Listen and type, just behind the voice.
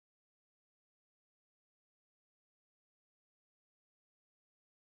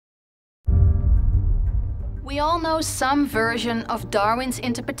We all know some version of Darwin's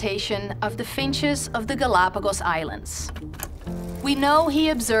interpretation of the finches of the Galapagos Islands. We know he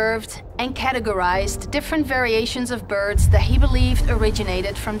observed and categorized different variations of birds that he believed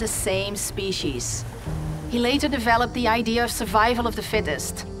originated from the same species. He later developed the idea of survival of the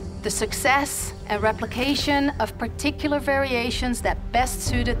fittest, the success and replication of particular variations that best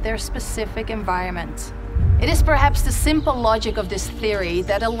suited their specific environment. It is perhaps the simple logic of this theory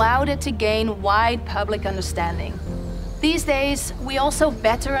that allowed it to gain wide public understanding. These days, we also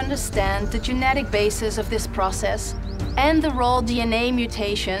better understand the genetic basis of this process and the role DNA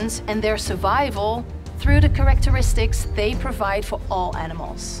mutations and their survival through the characteristics they provide for all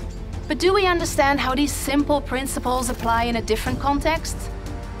animals. But do we understand how these simple principles apply in a different context?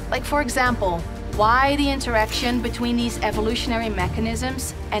 Like, for example, why the interaction between these evolutionary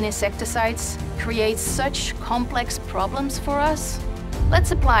mechanisms and insecticides creates such complex problems for us?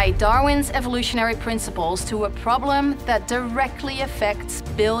 Let's apply Darwin's evolutionary principles to a problem that directly affects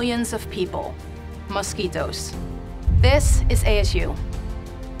billions of people: mosquitoes. This is ASU.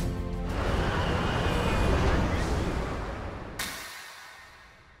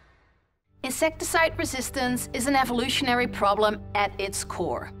 Insecticide resistance is an evolutionary problem at its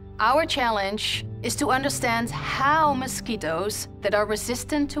core. Our challenge is to understand how mosquitoes that are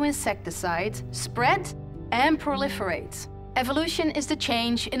resistant to insecticides spread and proliferate. Evolution is the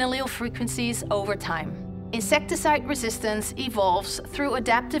change in allele frequencies over time. Insecticide resistance evolves through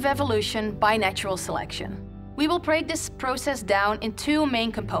adaptive evolution by natural selection. We will break this process down in two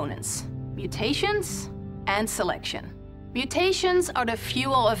main components: mutations and selection. Mutations are the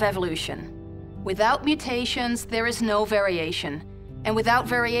fuel of evolution. Without mutations, there is no variation. And without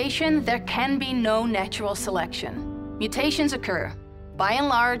variation, there can be no natural selection. Mutations occur, by and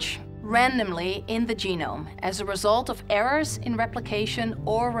large, randomly in the genome as a result of errors in replication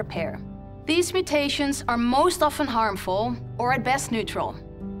or repair. These mutations are most often harmful or at best neutral,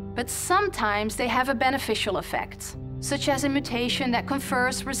 but sometimes they have a beneficial effect, such as a mutation that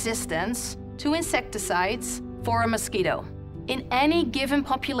confers resistance to insecticides for a mosquito. In any given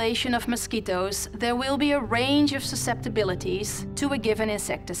population of mosquitoes, there will be a range of susceptibilities to a given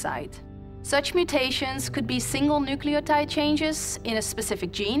insecticide. Such mutations could be single nucleotide changes in a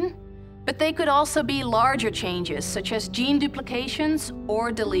specific gene, but they could also be larger changes, such as gene duplications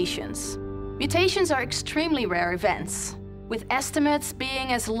or deletions. Mutations are extremely rare events, with estimates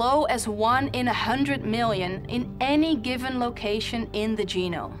being as low as 1 in 100 million in any given location in the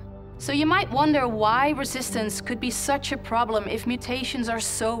genome. So you might wonder why resistance could be such a problem if mutations are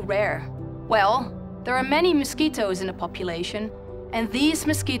so rare. Well, there are many mosquitoes in a population, and these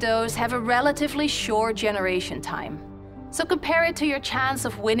mosquitoes have a relatively short generation time. So compare it to your chance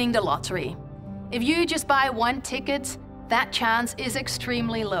of winning the lottery. If you just buy one ticket, that chance is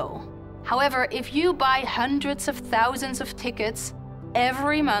extremely low. However, if you buy hundreds of thousands of tickets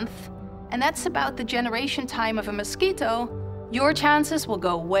every month, and that's about the generation time of a mosquito, your chances will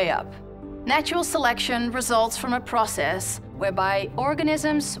go way up. Natural selection results from a process whereby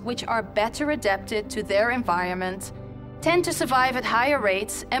organisms which are better adapted to their environment tend to survive at higher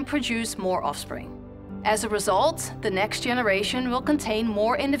rates and produce more offspring. As a result, the next generation will contain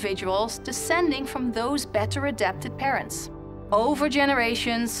more individuals descending from those better adapted parents. Over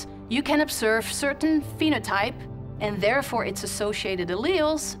generations, you can observe certain phenotype, and therefore its associated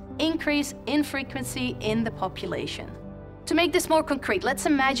alleles, increase in frequency in the population. To make this more concrete, let's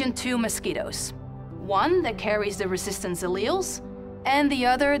imagine two mosquitoes. One that carries the resistance alleles, and the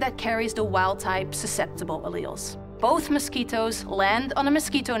other that carries the wild-type susceptible alleles. Both mosquitoes land on a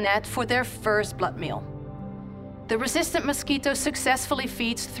mosquito net for their first blood meal. The resistant mosquito successfully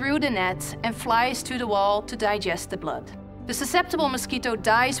feeds through the net and flies to the wall to digest the blood. The susceptible mosquito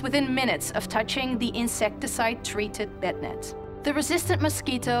dies within minutes of touching the insecticide-treated bed net. The resistant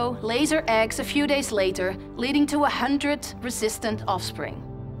mosquito lays her eggs a few days later, leading to 100 resistant offspring.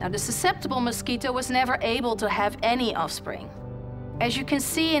 Now, the susceptible mosquito was never able to have any offspring. As you can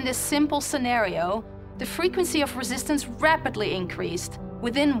see in this simple scenario, the frequency of resistance rapidly increased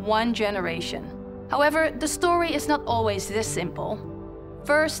within one generation. However, the story is not always this simple.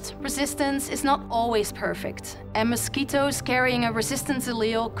 First, resistance is not always perfect, and mosquitoes carrying a resistance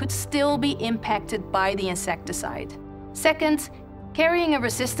allele could still be impacted by the insecticide. Second, carrying a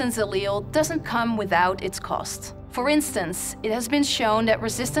resistance allele doesn't come without its cost. For instance, it has been shown that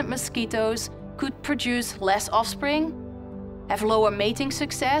resistant mosquitoes could produce less offspring, have lower mating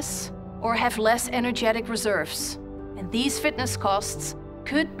success, or have less energetic reserves. And these fitness costs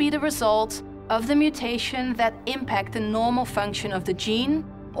could be the result of the mutation that impact the normal function of the gene,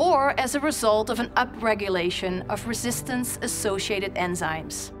 or as a result of an upregulation of resistance-associated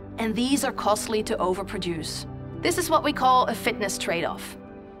enzymes. and these are costly to overproduce. This is what we call a fitness trade-off.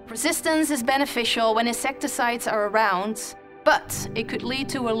 Resistance is beneficial when insecticides are around, but it could lead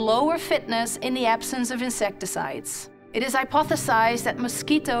to a lower fitness in the absence of insecticides. It is hypothesized that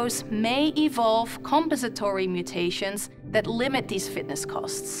mosquitoes may evolve compensatory mutations that limit these fitness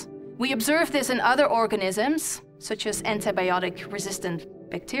costs. We observe this in other organisms, such as antibiotic-resistant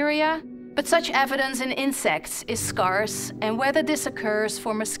bacteria, but such evidence in insects is scarce, and whether this occurs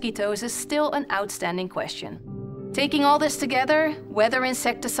for mosquitoes is still an outstanding question. Taking all this together, whether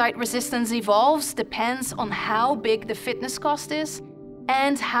insecticide resistance evolves depends on how big the fitness cost is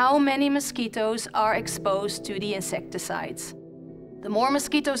and how many mosquitoes are exposed to the insecticides. The more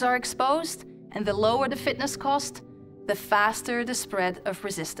mosquitoes are exposed and the lower the fitness cost, the faster the spread of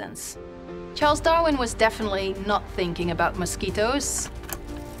resistance. Charles Darwin was definitely not thinking about mosquitoes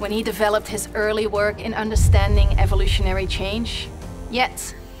when he developed his early work in understanding evolutionary change.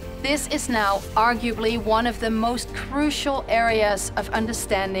 Yet, this is now arguably one of the most crucial areas of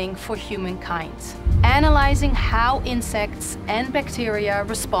understanding for humankind. Analyzing how insects and bacteria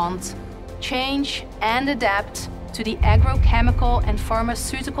respond, change and adapt to the agrochemical and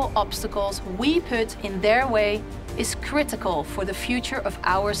pharmaceutical obstacles we put in their way is critical for the future of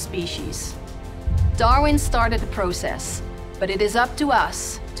our species. Darwin started the process, but it is up to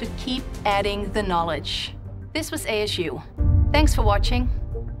us to keep adding the knowledge. This was ASU. Thanks for watching.